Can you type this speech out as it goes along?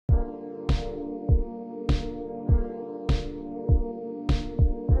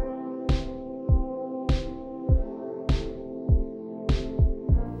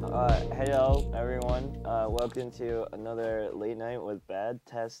Yo, everyone. Welcome to another late night with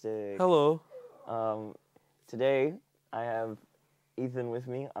Badtastic. Hello. Today, I have Ethan with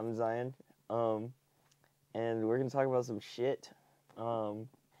me. I'm Zion. And we're going to talk about some shit.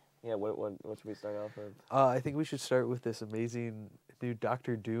 Yeah, what should we start off with? I think we should start with this amazing new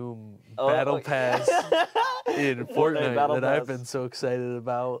Dr. Doom Battle Pass in Fortnite that I've been so excited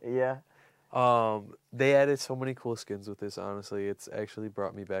about. Yeah. They added so many cool skins with this, honestly. It's actually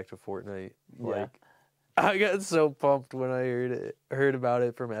brought me back to Fortnite. Yeah. Like, I got so pumped when I heard about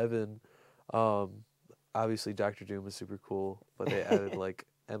it from Evan. Obviously, Dr. Doom is super cool, but they added, like,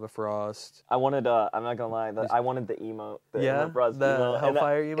 Emma Frost. I wanted, I'm not gonna lie, I wanted the emote. The Emma Frost the emote.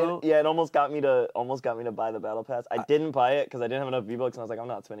 Hellfire emote? It almost got me to buy the Battle Pass. I didn't buy it because I didn't have enough V-Bucks, and I was like, I'm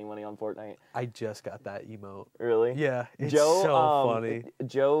not spending money on Fortnite. I just got that emote. Really? Yeah, it's so funny.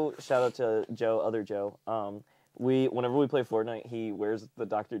 Joe, shout out to Joe, other Joe. Whenever we play Fortnite, he wears the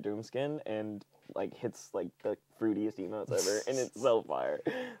Dr. Doom skin and like hits like the fruitiest emotes ever, and it's so fire.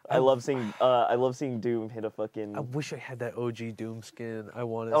 I love seeing Doom hit a fucking. I wish I had that OG Doom skin. I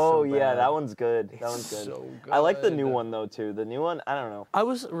want it. Oh so yeah, bad. that one's good. That one's good. So good. I like the new one though too. The new one, I don't know. I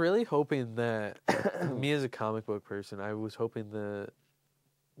was really hoping that me as a comic book person, I was hoping that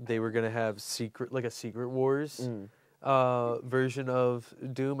they were gonna have a Secret Wars version of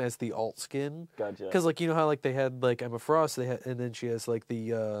Doom as the alt skin. Gotcha. Because like you know how like they had like Emma Frost, and then she has like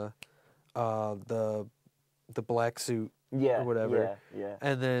the black suit or whatever. Yeah.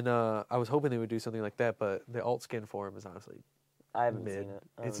 And then I was hoping they would do something like that, but the alt skin for him is honestly I haven't mid. seen it.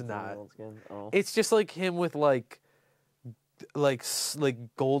 It's not. Oh. It's just like him with like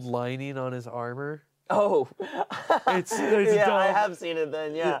gold lining on his armor. Oh, it's yeah, dumb. I have seen it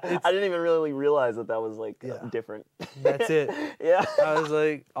then. Yeah, I didn't even really realize that was like different. That's it. Yeah, I was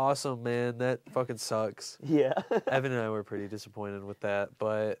like, awesome, man. That fucking sucks. Yeah. Evan and I were pretty disappointed with that,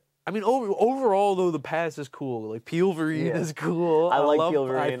 but I mean, overall though, the pass is cool. Like Peelverine is cool. I like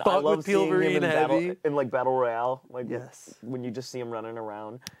Peelverine. I love Peelverine heavy in like Battle Royale. Like yes, when you just see him running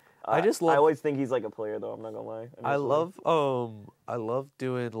around. I always think he's like a player though. I'm not gonna lie. I love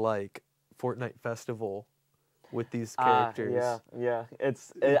doing like Fortnite Festival with these characters. Yeah.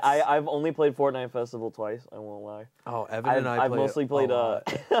 I've only played Fortnite Festival twice. I won't lie. Oh, Evan and I. I've mostly played.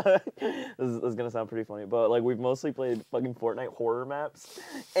 This is gonna sound pretty funny, but like we've mostly played fucking Fortnite horror maps,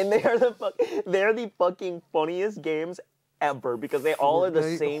 and they're the fucking funniest games ever because they all are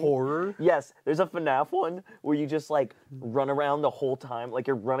the same. Horror? Yes, there's a FNAF one where you just like run around the whole time, like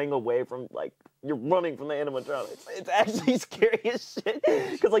you're running away from you're running from the animatronics. It's actually scary as shit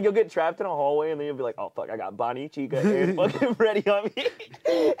because like you'll get trapped in a hallway and then you'll be like, oh fuck, I got Bonnie, Chica, and fucking Freddy on me,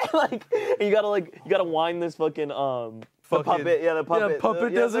 and you gotta wind this fucking the puppet. Yeah, the puppet. Yeah,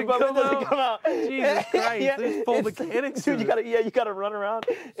 puppet doesn't come out. Jesus Christ, there's full mechanics. Dude, you gotta run around.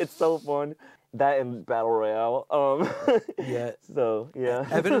 It's so fun. That and Battle Royale. Yeah. So yeah.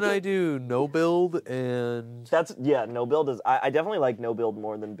 Evan and I do no build and. No build is. I definitely like no build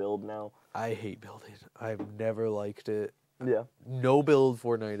more than build now. I hate building. I've never liked it. Yeah. No build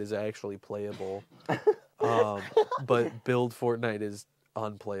Fortnite is actually playable, but build Fortnite is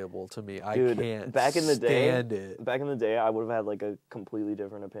unplayable to me. Dude, I can't back in the stand it. Back in the day, I would have had like a completely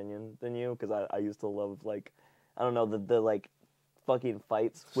different opinion than you because I used to love like, I don't know, the like fucking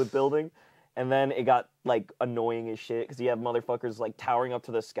fights with building. And then it got, like, annoying as shit, because you have motherfuckers, like, towering up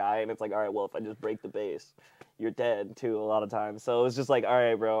to the sky, and it's like, all right, well, if I just break the base, you're dead, too, a lot of times. So it was just like, all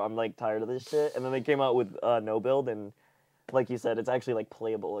right, bro, I'm, like, tired of this shit. And then they came out with no build, and like you said, it's actually, like,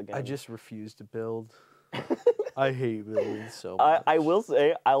 playable again. I just refuse to build. I hate building so much. I will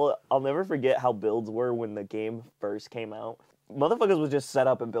say, I'll never forget how builds were when the game first came out. Motherfuckers would just set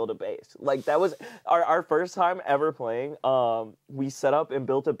up and build a base. Like, that was our first time ever playing. We set up and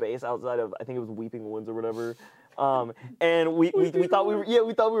built a base outside of, I think it was Weeping Woods or whatever. And we thought we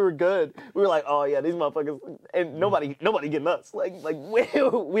were good. We were like, oh yeah, these motherfuckers, and nobody getting us. Like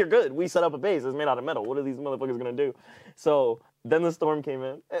we're good. We set up a base. It's made out of metal. What are these motherfuckers gonna do? So then the storm came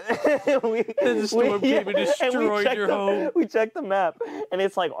in. Then the storm came and destroyed your home. We checked the map, and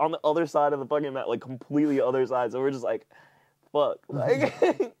it's like on the other side of the fucking map, like completely other side. So we're just like, fuck,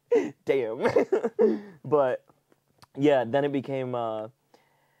 like, damn. But yeah, then it became well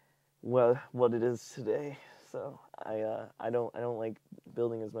what it is today. So I don't like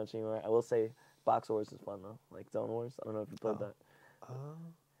building as much anymore. I will say Box Wars is fun though, like Zone Wars. I don't know if you played that.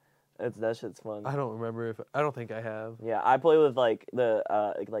 That shit's fun. I don't remember I don't think I have. Yeah, I play with like the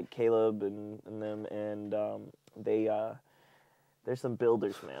like Caleb and them, and there's some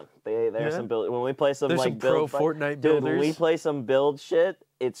builders, man. There's some build. When we play some like pro build, Fortnite dude, builders. when we play some build shit,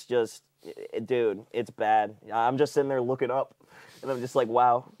 it's just, dude, it's bad. I'm just sitting there looking up, and I'm just like,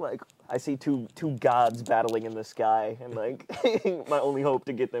 wow, like I see two gods battling in the sky, and like my only hope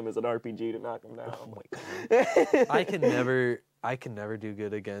to get them is an RPG to knock them down. Oh my God. I can never do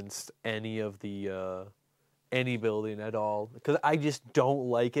good against any of the any building at all because I just don't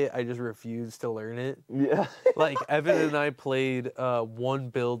like it. I just refuse to learn it. Yeah. Like Evan and I played one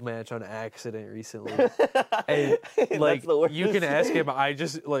build match on accident recently, and like you can ask him. I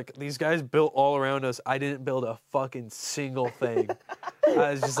just like these guys built all around us. I didn't build a fucking single thing.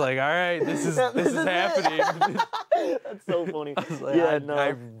 I was just like, all right, this is happening. That's so funny. I was like, yeah,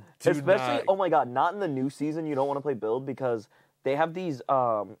 no. Especially, oh my God, not in the new season. You don't want to play build because they have these.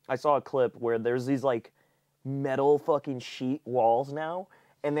 I saw a clip where there's these like metal fucking sheet walls now,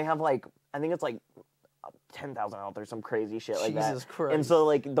 and they have like I think it's like 10,000 health or some crazy shit like that. Jesus Christ. And so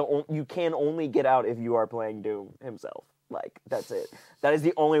like you can only get out if you are playing Doom himself. Like that's it. That is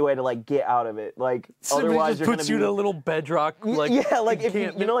the only way to like get out of it. Like somebody otherwise just you're puts gonna you in a little bedrock. Like yeah, like if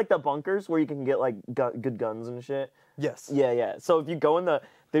you know like the bunkers where you can get like good guns and shit. Yes. Yeah. So if you go in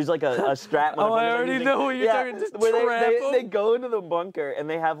there's like a strat. Oh, I already know what you're talking about. Where they go into the bunker and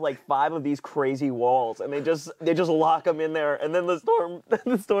they have like 5 of these crazy walls and they just lock them in there and then the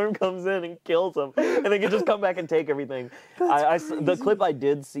storm comes in and kills them and they can just come back and take everything. The clip I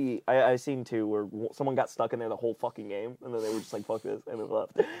did see, I seen too, where someone got stuck in there the whole fucking game and then they were just like fuck this and they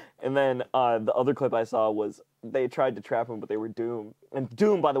left. And then the other clip I saw was they tried to trap him but they were Doom. And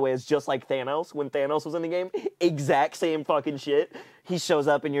Doom, by the way, is just like Thanos. When Thanos was in the game, exact same fucking shit. He shows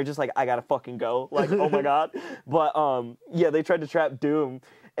up and you're just like, I gotta fucking go. Like, oh my God. But yeah, they tried to trap Doom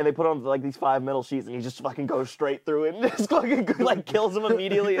and they put on like these 5 metal sheets and he just fucking goes straight through it and just fucking like kills him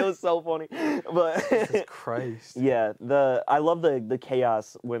immediately. It was so funny. But Jesus Christ. Yeah, I love the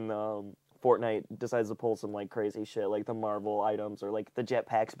chaos when Fortnite decides to pull some like crazy shit, like the Marvel items or like the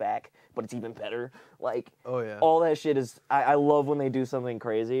jetpack's back, but it's even better. Like, oh yeah, all that shit is. I love when they do something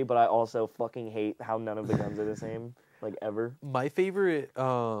crazy, but I also fucking hate how none of the guns are the same, like ever. My favorite,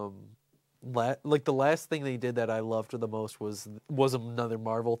 like the last thing they did that I loved the most was another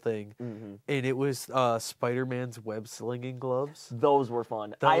Marvel thing, and it was Spider-Man's web slinging gloves. Those were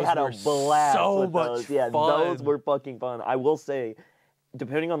fun. I had a blast with those. Yeah, those were fucking fun. I will say,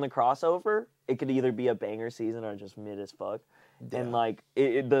 depending on the crossover, it could either be a banger season or just mid as fuck. Yeah. And like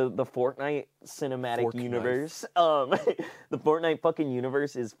the Fortnite cinematic universe, the Fortnite fucking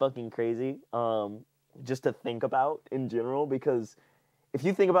universe is fucking crazy. Just to think about in general, because if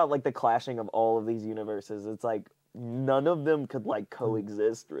you think about like the clashing of all of these universes, it's like none of them could like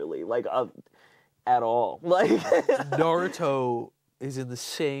coexist really, like at all. Like Naruto is in the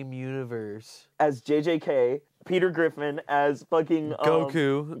same universe as JJK. Peter Griffin as fucking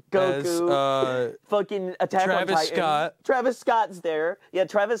Goku as fucking Attack on Titan. Scott. Travis Scott's there. Yeah,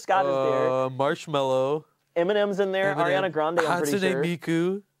 Travis Scott is there. Marshmallow. Eminem's in there. Ariana Grande, I'm pretty sure.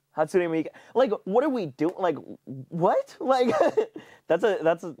 Hatsune Miku. Like, what are we doing? Like, what? Like, that's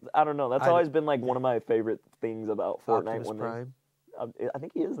I don't know. That's always been like one of my favorite things about Fortnite. Optimus Prime. I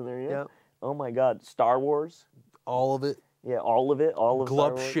think he is in there. Yeah. Yep. Oh my God. Star Wars. All of it. Yeah, all of it. All of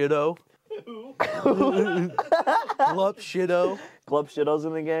Glup Shido. Glup Shido. Glup Shido's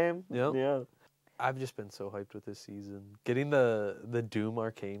in the game. Yep. Yeah. I've just been so hyped with this season. Getting the Doom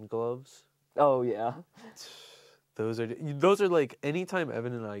Arcane gloves. Oh yeah. Those are like anytime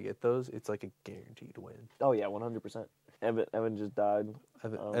Evan and I get those, it's like a guaranteed win. Oh yeah, 100%. Evan just died.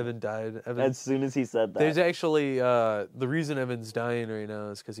 Evan died. As soon as he said that. There's actually the reason Evan's dying right now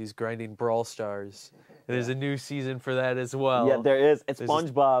is because he's grinding Brawl Stars. And there's a new season for that as well. Yeah, there is. It's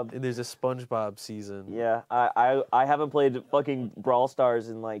SpongeBob. There's a SpongeBob season. Yeah, I haven't played fucking Brawl Stars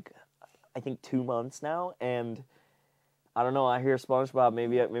in like I think 2 months now, and I don't know. I hear SpongeBob.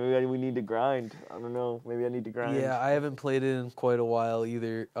 Maybe we need to grind. I don't know. Maybe I need to grind. Yeah, I haven't played it in quite a while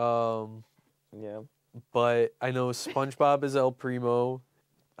either. Yeah. But I know SpongeBob is El Primo.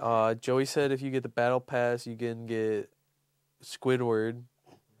 Joey said if you get the Battle Pass, you can get Squidward.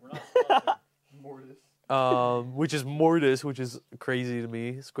 Mortis. Which is Mortis, which is crazy to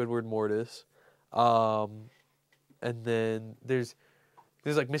me. Squidward Mortis. And then there's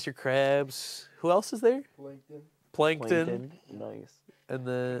like Mr. Krabs. Who else is there? Plankton. Nice. And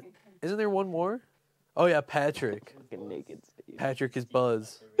then isn't there one more? Oh yeah, Patrick. Naked Steve. Patrick is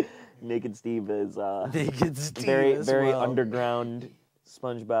Buzz. Naked Steve is Naked Steve very underground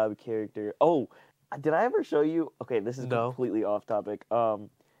SpongeBob character. Oh, did I ever show you? Okay, this is completely off topic.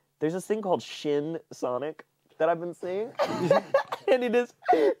 There's this thing called Shin Sonic that I've been seeing, and it is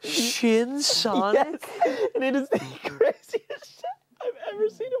Shin Sonic, yes, and it is the craziest shit I've ever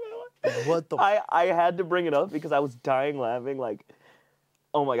seen in my life. What the? I had to bring it up because I was dying laughing. Like,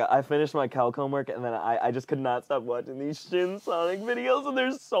 Oh my god, I finished my Calc homework and then I just could not stop watching these Shin Sonic videos and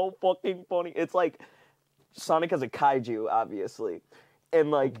they're so fucking funny. It's like Sonic as a kaiju, obviously.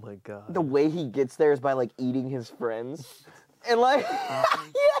 And like Oh my god. the way he gets there is by like eating his friends. And like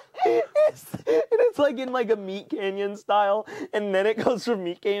it's like in like a Meat Canyon style. And then it goes from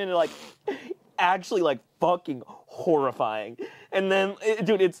Meat Canyon to like actually like fucking horrifying. And then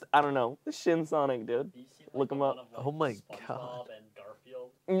dude, it's I don't know. Shin Sonic, dude. Look him up. Oh my SpongeBob god. and Garfield.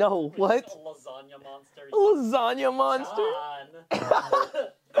 No, what? A lasagna monster. A lasagna monster? John.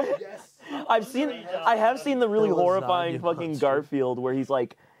 Yes. I have seen the really The horrifying lasagna fucking monster. Garfield where he's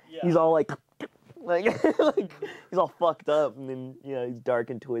like, Yeah. he's all like, like he's all fucked up and then he's dark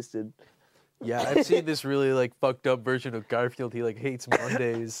and twisted. Yeah, I've seen this really like fucked up version of Garfield. He like hates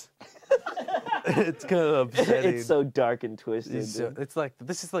Mondays. It's kind of upsetting. It's so dark and twisted. It's, dude. it's like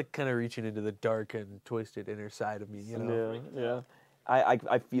this is like kind of reaching into the dark and twisted inner side of me, you know. Yeah.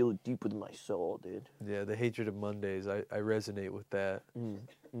 I feel it deep within my soul, dude. Yeah, the hatred of Mondays. I resonate with that.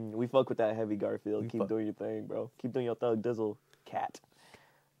 We fuck with that heavy Garfield. We Keep fuck- doing your thing, bro. Keep doing your thug dizzle, cat.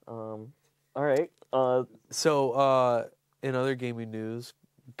 All right. So, in other gaming news,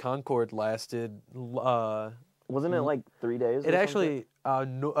 Concord lasted. Wasn't it like 3 days? It actually,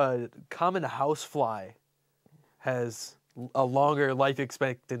 common housefly has a longer life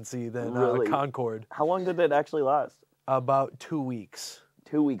expectancy than Really? Concord. How long did it actually last? About 2 weeks.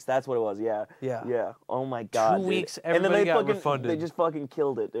 2 weeks. That's what it was. Yeah. Yeah. Yeah. Oh my god. 2 dude. weeks, And then everybody they got fucking, refunded. They just fucking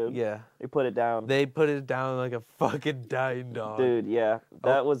killed it, dude. Yeah. They put it down. They put it down like a fucking dying dog. Dude, yeah.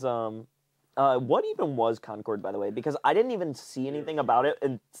 That was what even was Concord, by the way? Because I didn't even see anything about it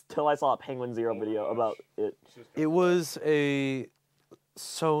until I saw a Penguin Zero video about it. It was a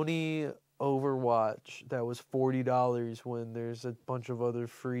Sony Overwatch that was $40 when there's a bunch of other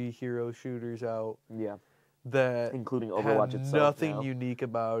free hero shooters out Yeah. that Including Overwatch had itself. nothing now. unique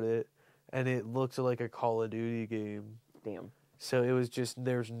about it, and it looked like a Call of Duty game. Damn. So it was just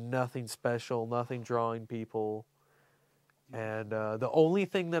there's nothing special, nothing drawing people, and the only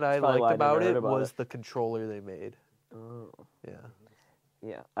thing that I probably why liked I never about heard it about was it. the controller they made. Oh. Yeah.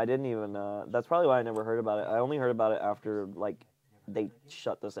 Yeah. I didn't even. That's probably why I never heard about it. I only heard about it after like they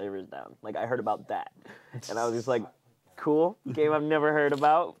shut the servers down. Like I heard about that, and I was just like, cool game I've never heard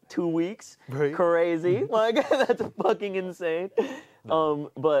about. 2 weeks. Right. Crazy. Like that's fucking insane.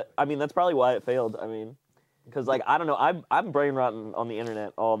 But I mean that's probably why it failed. I mean, because like I don't know. I'm brain rotten on the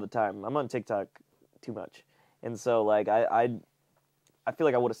internet all the time. I'm on TikTok too much, and so like I feel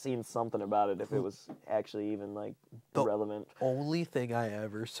like I would have seen something about it if it was actually even like The- relevant. Only thing I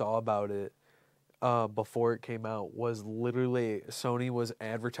ever saw about it before it came out was literally Sony was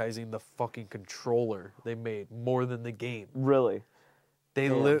advertising the fucking controller they made more than the game. Really. They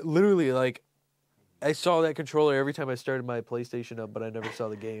Damn. literally like I saw that controller every time I started my PlayStation up, but I never saw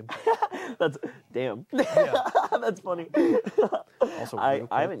the game. That's damn. Yeah. That's funny. Also, I real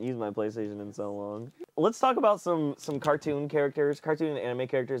quick, haven't used my PlayStation in so long. Let's talk about some cartoon characters, cartoon and anime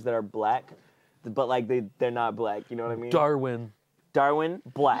characters that are black, but like they're not black. You know what I mean? Darwin. Darwin,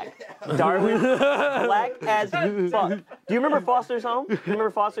 black. Darwin, black as fuck. Do you remember Foster's Home? You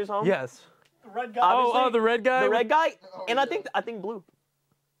remember Foster's Home? Yes. The red guy. Obviously, the red guy. The red guy, Oh, and yeah. I think blue.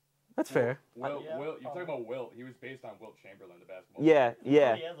 That's fair. Wilt, Yeah. Wilt, you're talking about Wilt. He was based on Wilt Chamberlain, the basketball. Yeah,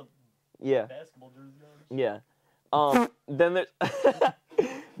 yeah, He has a yeah, basketball jersey on. yeah. Then there's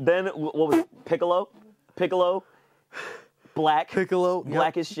then what was it? Piccolo? Black. Piccolo.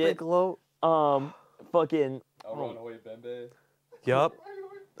 Black as shit. Piccolo. Fucking. Elron Hoya Bembe. Yup.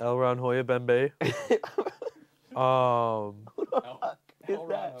 Elron Hoya Bembe. Is Elron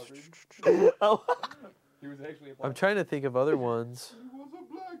that? Hubbard. Oh, He was actually a black I'm trying to think of other ones. He was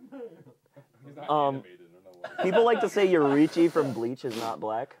a black man. He's not animated. I don't know why. people like to say Yorichi from Bleach is not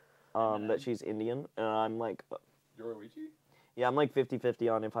black. That she's Indian, and I'm like, Yorichi? yeah, I'm like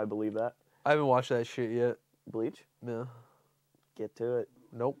 50-50 on if I believe that. I haven't watched that shit yet. Bleach, No. get to it.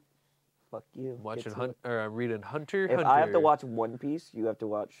 Nope. Fuck you. I'm Get watching to it. I'm reading Hunter. If I have to watch One Piece, you have to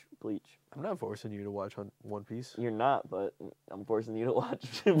watch Bleach. I'm not forcing you to watch One Piece. You're not, but I'm forcing you to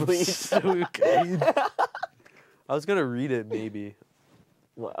watch Bleach. Okay. I was gonna read it maybe.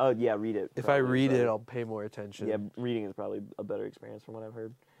 Well, oh yeah, read it. If I probably, read but- it, I'll pay more attention. Yeah, reading is probably a better experience from what I've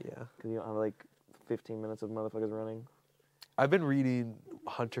heard. Yeah. Because you don't have like 15 minutes of motherfuckers running. I've been reading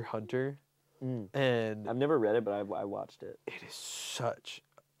Hunter x Hunter, and I've never read it, but I watched it. it is such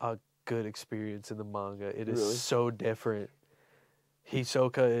a good experience in the manga. It is Really? so different.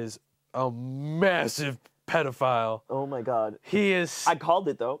 Hisoka is a massive pedophile. Oh my god. He is I called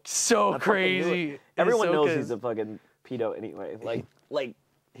it though. so I fucking knew crazy. it. Everyone knows Hisoka he's is- a fucking pedo anyway. Like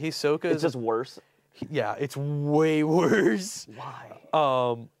Hisoka it's is just worse. Yeah, it's way worse.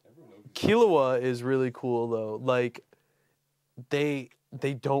 Why? Killua is really cool though. Like, they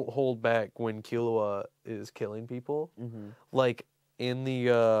don't hold back when Killua is killing people. Mm-hmm. Like in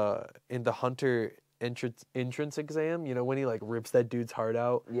the Hunter entrance exam, you know, when he like rips that dude's heart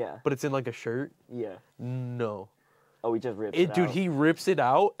out. Yeah. But it's in like a shirt. Yeah. No. Oh, he just rips it Dude, out. he rips it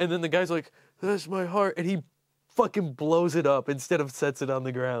out, and then the guy's like, "That's my heart," and he fucking blows it up instead of sets it on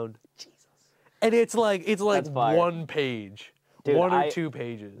the ground. Jesus. And it's like That's fire. 1 page. Dude, 1 or 2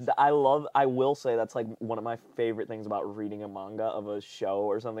 pages. I will say that's like one of my favorite things about reading a manga of a show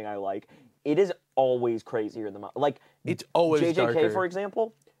or something I like. It is always crazier than like It's always JJK, darker. for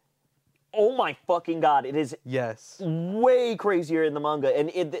example. Oh my fucking god, it is Yes. way crazier in the manga, and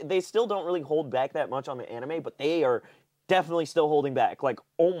they still don't really hold back that much on the anime, but they are definitely still holding back. Like,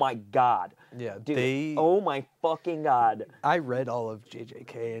 oh my god. Yeah, Dude, oh my fucking god. I read all of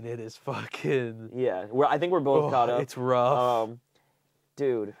JJK, and it is fucking... Yeah, I think we're both caught up. It's rough.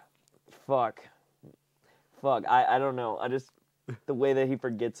 Dude, fuck. I don't know. I just the way that he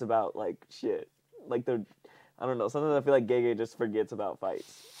forgets about like shit, like I don't know. Sometimes I feel like Gege just forgets about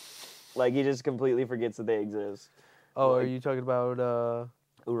fights. Like he just completely forgets that they exist. Oh, like- are you talking about,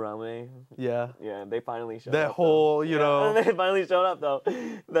 Urame. yeah. Yeah, they finally showed That up. whole, though. you Yeah, know... they finally showed up though.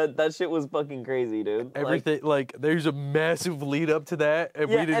 That shit was fucking crazy, dude. Everything, like, there's a massive lead up to that, and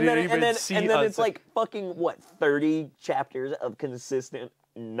Yeah, we didn't even see... and then it's like fucking, what, 30 chapters of consistent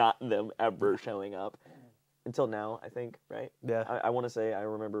not them ever showing up. Until now, I think, right? Yeah. I want to say I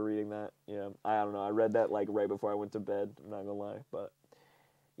remember reading that. Yeah, I don't know. I read that like right before I went to bed. I'm not gonna lie, but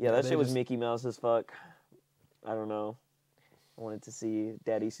yeah, that they shit was just- Mickey Mouse as fuck. I don't know. I wanted to see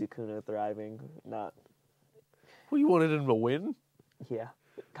Daddy Sukuna thriving. Not, Well, you wanted him to win? yeah,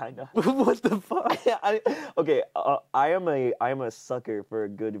 kinda. What the fuck? Okay, I am a sucker for a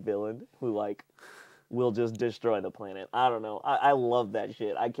good villain who like will just destroy the planet. I don't know. I love that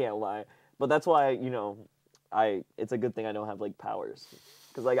shit. I can't lie. But that's why, you know, it's a good thing I don't have like powers.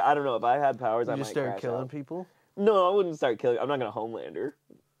 Because like I don't know, if I had powers, I You might just start crash killing out. people? No, I wouldn't start killing. I'm not gonna Homelander.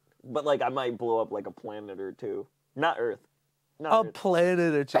 But like I might blow up like a planet or two. Not Earth. Not A Earth.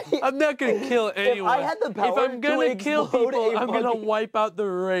 planet or two. I'm not gonna kill anyone. I had the if power I'm to gonna kill explode people, a I'm gonna fucking- wipe out the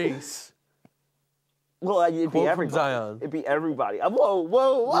race. Well, it'd be Quote from everybody. Zion. It'd be everybody.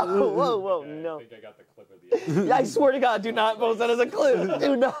 Whoa, no. I think I got the clip at the end. Yeah, I swear to God, do not post that as a clip.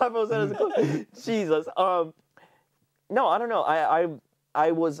 Do not post that as a clip. Jesus. No, I don't know.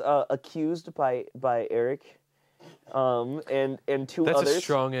 I was accused by Eric, and two That's others. a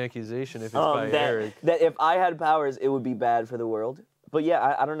strong accusation if it's by Eric. That if I had powers, it would be bad for the world. But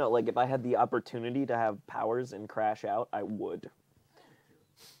yeah, I don't know. Like if I had the opportunity to have powers and crash out, I would.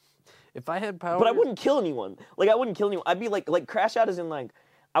 If I had power, But I wouldn't kill anyone. Like I wouldn't kill anyone. I'd be like crash out as in like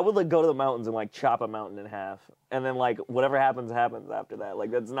I would like go to the mountains and like chop a mountain in half, and then like whatever happens after that.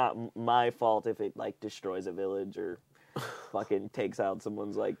 Like that's not my fault if it like destroys a village or fucking takes out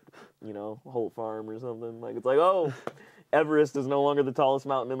someone's like you know whole farm or something. Like it's like oh, Everest is no longer the tallest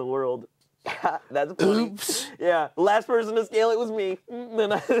mountain in the world. That's funny. Oops. Yeah, last person to scale it was me.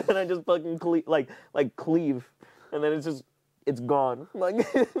 Then I just fucking cleave, and then it's gone. Like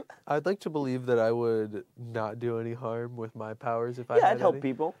I'd like to believe that I would not do any harm with my powers if I yeah, had I'd help any.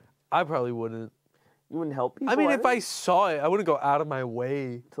 people. I probably wouldn't. You wouldn't help people. I mean, if either? I saw it, I wouldn't go out of my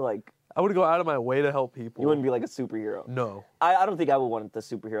way. to like I wouldn't go out of my way to help people. you wouldn't be like a superhero. No. I don't think I would want the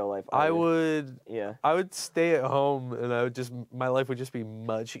superhero life. I either. would. Yeah. I would stay at home, and my life would just be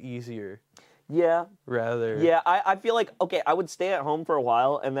much easier. Yeah. Rather. Yeah. I feel like okay, I would stay at home for a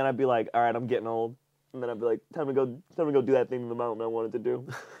while, and then I'd be like, all right, I'm getting old, and then I'd be like, time to go do that thing in the mountain I wanted to do.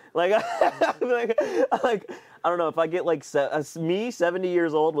 like, like I don't know if I get like me 70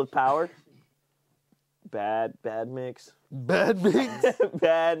 years old with power. Bad mix. Bad mix.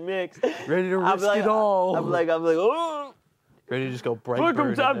 Bad mix. Ready to I'll risk be like, it all. I'm like, oh. Ready to just go bright. Look, burn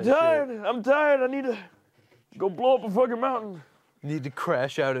I'm in that tired. shit. I'm tired. I need to go blow up a fucking mountain. Need to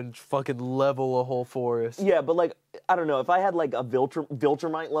crash out and fucking level a whole forest. Yeah, but like, I don't know. If I had like a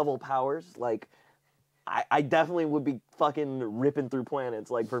Viltrumite level powers, like, I definitely would be fucking ripping through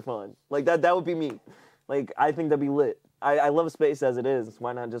planets like for fun. Like that would be me. Like I think that'd be lit. I love space as it is.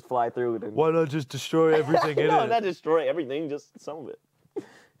 Why not just fly through it? And... Why not just destroy everything in no, it? not destroy everything. Just some of it.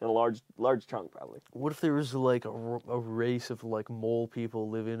 In a large chunk, probably. What if there was like a race of like mole people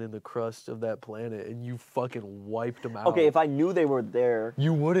living in the crust of that planet and you fucking wiped them out? Okay, if I knew they were there,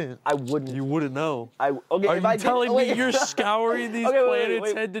 you wouldn't. I wouldn't. You wouldn't know. Okay, Are if you I didn't- telling me wait. you're scouring these Okay, planets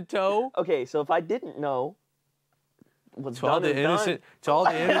wait. head to toe? Okay, so if I didn't know, what's To all done the is innocent, done. to all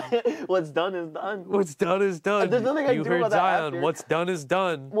the innocent, What's done is done. what's done is done. There's nothing I you can do heard about that Zion. after. What's done is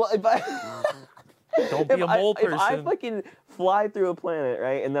done. Well, if I Don't be a mole If I person. fucking fly through a planet,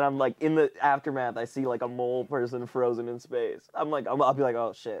 right, and then I'm like in the aftermath, I see like a mole person frozen in space. I'll be like,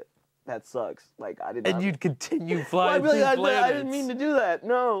 oh shit, that sucks. Like I did not. And you'd continue Well, flying I'd be like, through I planets. didn't mean to do that.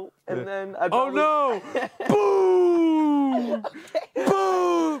 No. And then I'd Oh probably... no! Boom!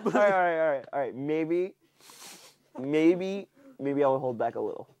 Boom! All right. Maybe I will hold back a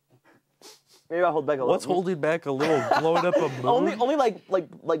little. Maybe I'll hold back a little. What's holding back a little? Blowing up a moon? Only like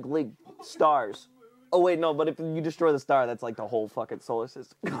stars. Oh wait, no. But if you destroy the star, that's like the whole fucking solar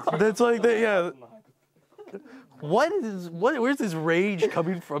system. That's like that. Yeah. Where's this rage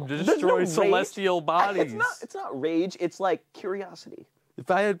coming from to destroy rage. celestial bodies? It's not rage. It's like curiosity. If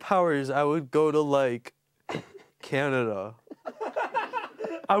I had powers, I would go to like Canada.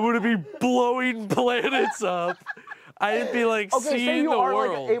 I wouldn't be blowing planets up. I'd be like Okay, say seeing you the are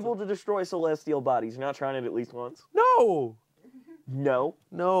world. like able to destroy celestial bodies. You're not trying it at least once. No.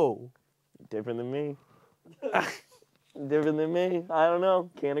 No. Different than me. Different than me. I don't know.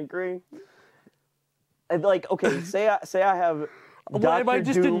 Can't agree. And like, okay, say I have. Why am I Dr.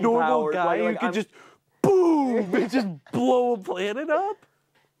 just a Doom normal powers, guy who like, could I'm- just boom and just blow a planet up?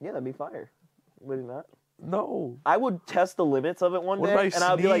 Yeah, that'd be fire. Would it not? No. I would test the limits of it one What day, if I and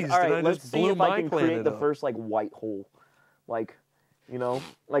I'd be like, sneezed all and right, I let's just see blew if I my can create planet the up? first like white hole. Like, you know,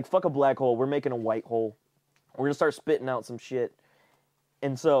 like fuck a black hole. We're making a white hole. We're gonna start spitting out some shit.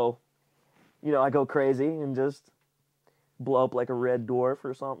 And so, you know, I go crazy and just blow up like a red dwarf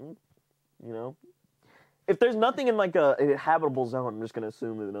or something. You know, if there's nothing in like a habitable zone, I'm just gonna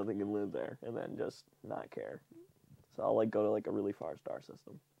assume that nothing can live there, and then just not care. So I'll like go to like a really far star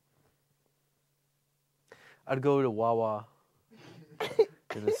system. I'd go to Wawa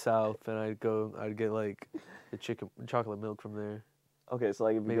in the south, and I'd get like the chocolate milk from there. Okay, so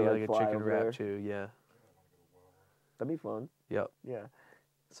like if you Maybe go, like a fly chicken over wrap there, too. Yeah. that'd be fun. Yep. Yeah.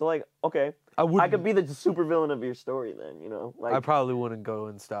 So like, okay, I would. I could be the supervillain of your story then, you know? Like, I probably wouldn't go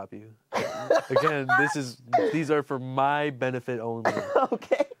and stop you. Again, these are for my benefit only.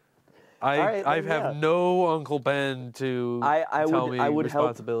 okay. Alright, I then, have yeah. no Uncle Ben to I tell would- me I would help-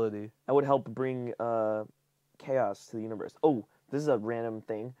 responsibility. I would help bring chaos to the universe. Oh, this is a random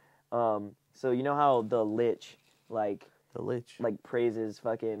thing. So you know how the Lich, like The Lich. praises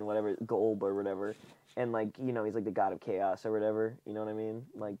fucking whatever, Golb or whatever, and like, you know, he's like the god of chaos or whatever, you know what I mean?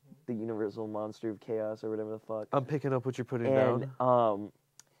 Like the universal monster of chaos or whatever the fuck. I'm picking up what you're putting And down.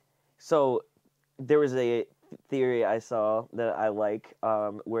 so there was a theory I saw that I like,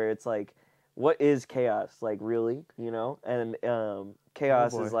 where it's like, what is chaos? Like, really, you know? And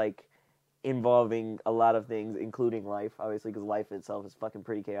chaos boy. is like involving a lot of things, including life, obviously, because life itself is fucking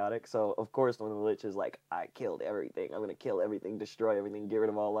pretty chaotic. So of course, when the Lich is like, I killed everything, I'm gonna kill everything, destroy everything, get rid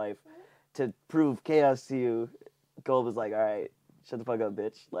of all life, to prove chaos to you, Golb is like, all right, shut the fuck up,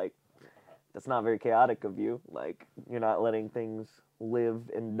 bitch. Like, that's not very chaotic of you. Like, you're not letting things live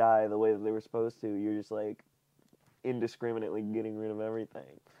and die the way that they were supposed to. You're just like indiscriminately getting rid of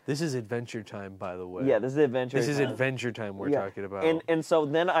everything. This is Adventure Time, by the way. Yeah, this is adventure. This is time. Adventure Time we're Yeah. talking about. And so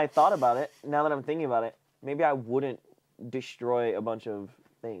then I thought about it. Now that I'm thinking about it, maybe I wouldn't destroy a bunch of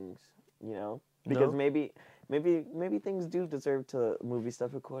things, you know, because No? maybe things do deserve to movie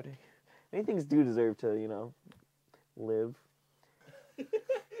stuff recording. Maybe things do deserve to, you know, live.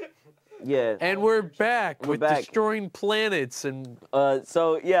 Yeah. And we're back We're with back. destroying planets and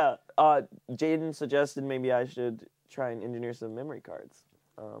So yeah, Jayden suggested maybe I should try and engineer some memory cards.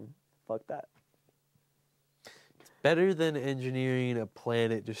 Fuck that. better than engineering a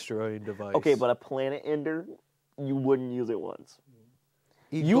planet destroying device. Okay, but a planet ender, you wouldn't use it once.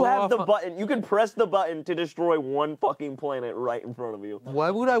 You go have off the on- button. You can press the button to destroy one fucking planet right in front of you. Why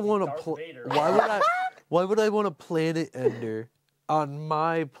would I want Darth to Vader. why would I want a planet ender on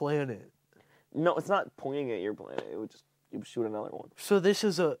my planet? No, it's not pointing at your planet. It would just you would shoot another one. So this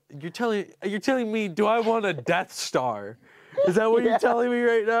is you're telling me, do I want a Death Star? Is that what Yeah. you're telling me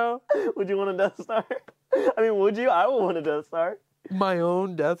right now? Would you want a Death Star? I mean, would you? I would want a Death Star. My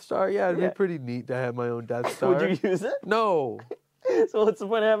own Death Star? Yeah, it'd Yeah. be pretty neat to have my own Death Star. Would you use it? No, So what's the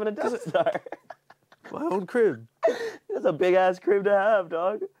point of having a Death Star? my own crib. That's a big ass crib to have,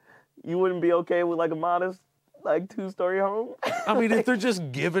 dog. You wouldn't be okay with like a modest, like 2-story home? I mean, if they're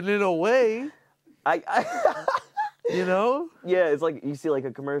just giving it away, I you know? yeah, it's like you see like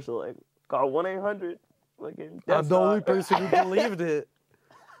a commercial like call 1-800. Fucking Death I'm the only Star. person who believed it.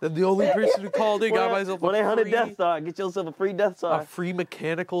 I'm the only person who called it, got myself a 1-800 free, Death Star. Get yourself a free Death Star. a free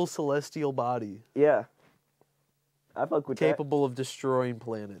mechanical celestial body Yeah. I fuck with capable of destroying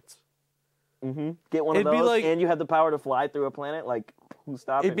planets. that. Get one of It'd be those, like- and you have the power to fly through a planet. Like, who's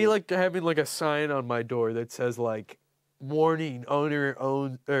stopping It'd be you? like having like a sign on my door that says like, warning, homeowner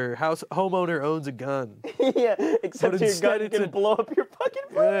owns a gun. Yeah, except your instead gun it's can a- blow up your fucking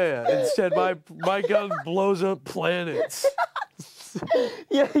friend. Yeah, instead my gun blows up planets.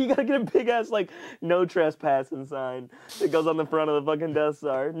 Yeah, you gotta get a big ass like no trespassing sign that goes on the front of the fucking Death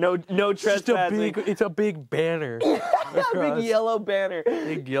Star. No trespassing. It's a big banner. Big across- yellow banner.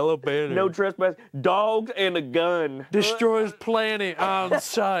 big yellow banner. No trespass. Dogs and a gun. Destroys planet on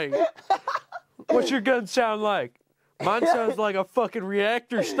sight. What's your gun sound like? Mine sounds like a fucking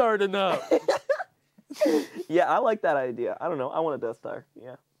reactor starting up. Yeah, I like that idea. I don't know. I want a Death Star.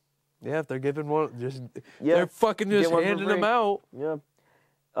 Yeah. Yeah, if they're giving one, Yeah. they're fucking just Get one for handing free. them out. Yeah.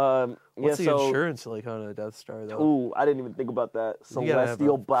 What's the so, insurance like on a Death Star though? Ooh, I didn't even think about that. You gotta have a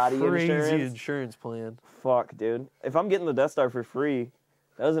Celestial body crazy insurance. insurance plan. Fuck, dude. If I'm getting the Death Star for free,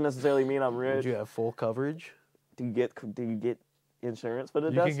 that doesn't necessarily mean I'm rich. Would you have full coverage? Do you get insurance for the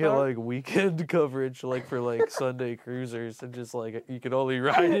You Death can get Star? like weekend coverage, like for like Sunday cruisers, and just like you can only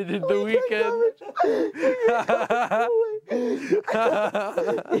ride it in the weekend.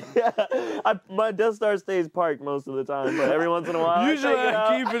 Yeah, my Death Star stays parked most of the time, but every once in a while, Usually I take it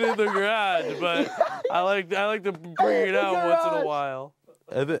I out. keep it in the garage, but I like to bring it out once in Garage. a while.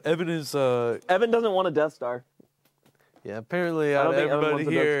 Evan is Evan doesn't want a Death Star. yeah. Apparently, I out don't of think Evan everybody wants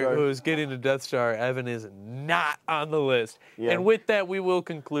a Death here Star. who is getting a Death Star, Evan is not on the list. Yeah. And with that, we will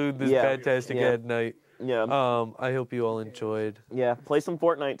conclude this Yeah. Badtastic Yeah. at night. Yeah, I hope you all enjoyed. yeah. Play some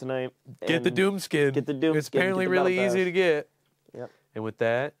Fortnite tonight. Get the and Doom skin. Get the Doom It's skin, apparently get the really Battle easy Pass. to get. Yep. And with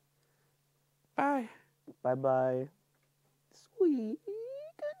that, bye. Bye bye. Sweet.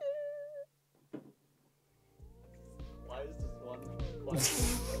 Why is this one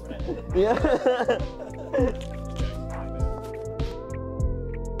red? Yeah.